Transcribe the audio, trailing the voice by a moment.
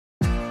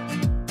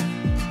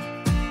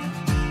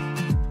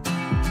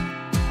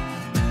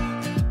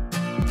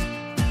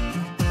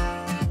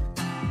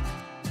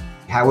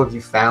how have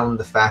you found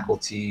the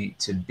faculty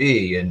to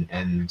be? And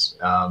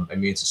I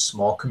mean, it's a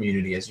small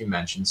community, as you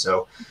mentioned.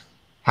 So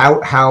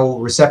how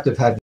receptive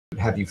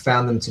have you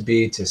found them to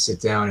be to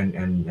sit down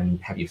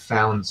and have you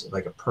found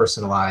like a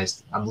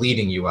personalized, I'm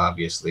leading you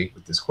obviously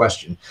with this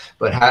question,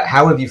 but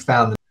how have you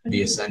found them to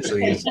be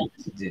essentially,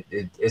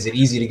 is it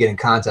easy to get in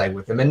contact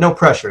with them, and no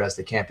pressure as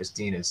the campus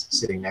dean is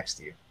sitting next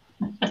to you?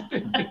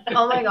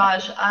 Oh my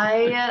gosh,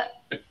 I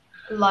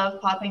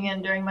love popping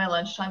in during my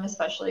lunchtime,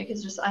 especially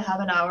because just I have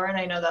an hour and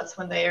I know that's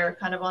when they are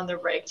kind of on their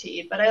break to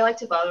eat, but I like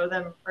to bother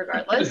them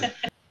regardless.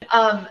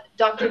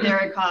 Dr.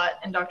 Derricott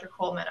and Dr.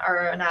 Coleman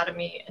are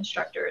anatomy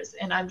instructors,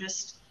 and I'm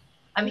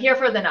here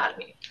for the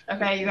anatomy.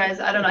 Okay, you guys,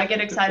 I don't know, I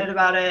get excited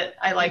about it.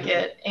 I like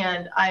it.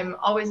 And I'm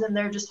always in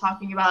there just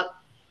talking about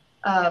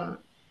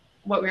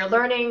what we're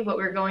learning, what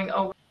we're going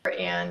over.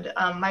 And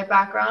my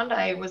background,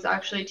 I was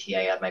actually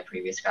TA at my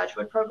previous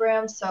graduate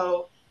program.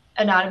 So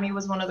anatomy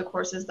was one of the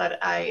courses that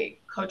I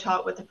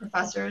co-taught with the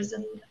professors.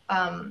 And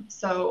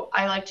so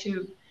I like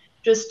to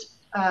just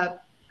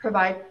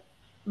provide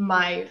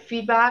my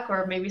feedback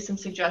or maybe some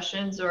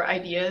suggestions or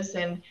ideas.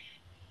 And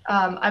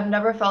I've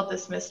never felt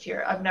dismissed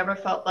here. I've never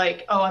felt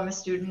like, oh, I'm a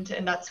student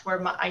and that's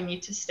where I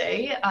need to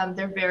stay.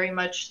 They're very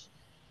much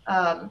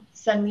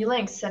send me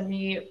links, send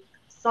me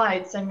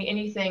slides, send me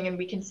anything, and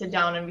we can sit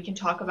down and we can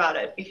talk about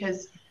it,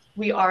 because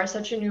we are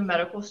such a new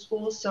medical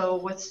school. So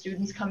with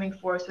students coming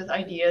forth with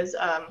ideas,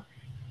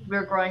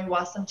 we're growing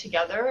WAUSM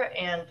together,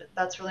 and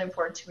that's really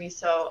important to me.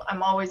 So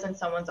I'm always in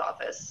someone's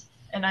office,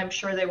 and I'm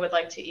sure they would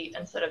like to eat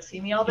instead of see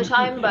me all the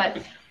time,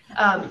 but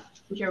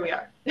here we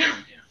are. Yeah.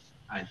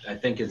 I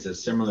think it's a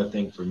similar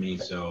thing for me.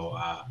 So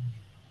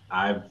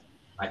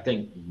I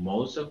think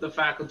most of the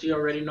faculty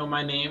already know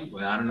my name.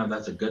 Well, I don't know if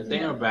that's a good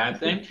thing or a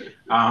bad thing,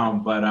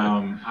 but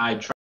I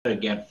try to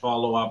get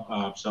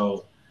follow-up.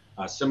 So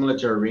similar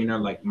to Arena,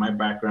 like my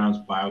background's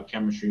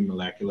biochemistry,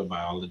 molecular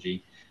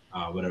biology,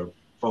 with a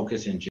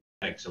focus in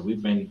genetics. So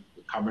we've been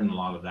covering a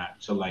lot of that.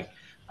 So like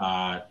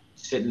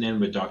sitting in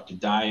with Dr.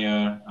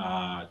 Daya,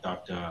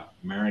 Dr.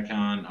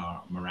 Maracan,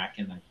 or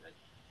Maracan, I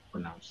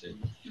pronounce it,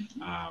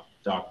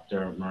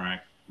 Dr.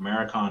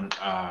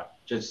 Maracan,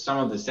 just some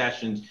of the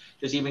sessions,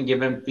 just even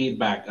giving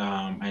feedback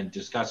and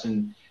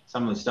discussing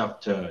some of the stuff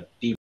to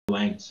deep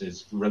lengths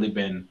has really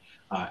been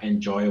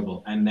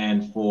enjoyable. And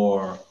then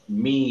for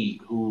me,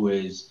 who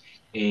is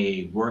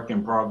a work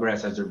in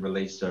progress as it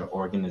relates to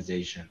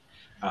organization,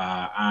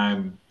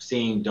 I'm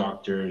seeing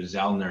Dr.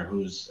 Zellner,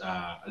 who's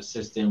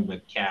assisting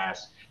with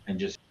CAS and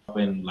just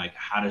helping like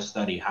how to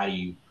study, how do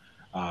you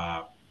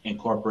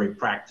incorporate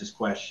practice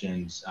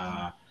questions,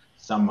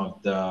 some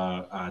of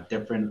the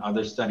different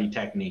other study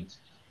techniques,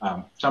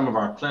 some of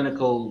our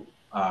clinical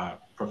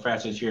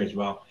professors here as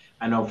well.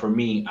 I know for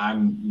me,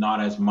 I'm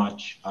not as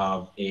much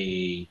of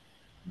a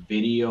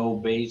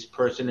video-based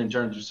person in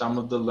terms of some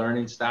of the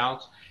learning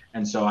styles.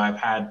 And so I've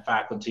had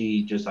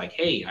faculty just like,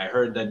 hey, I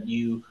heard that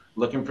you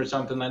looking for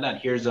something like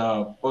that. Here's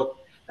a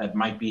book that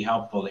might be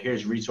helpful.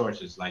 Here's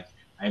resources. Like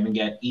I even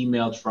get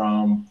emails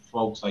from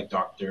folks like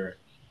Dr.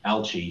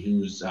 Elchi,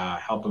 who's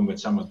helping with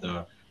some of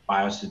the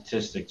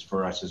biostatistics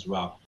for us as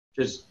well.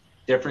 Just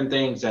different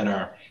things that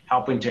are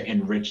helping to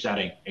enrich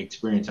that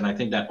experience. And I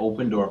think that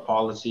open door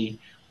policy,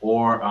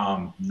 or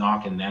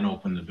knock and then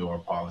open the door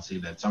policy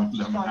that some of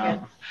them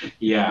have,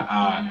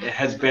 it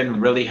has been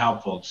really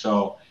helpful.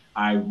 So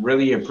I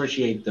really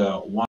appreciate the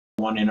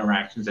one-on-one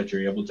interactions that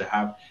you're able to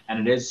have.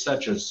 And it is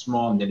such a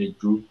small knitted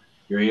group.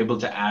 You're able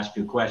to ask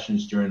your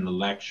questions during the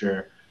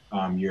lecture.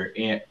 You're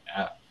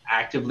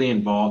actively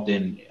involved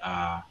in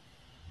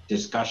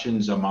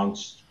discussions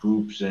amongst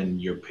groups and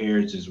your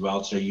peers as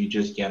well. So you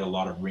just get a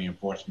lot of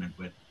reinforcement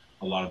with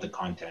a lot of the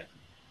content.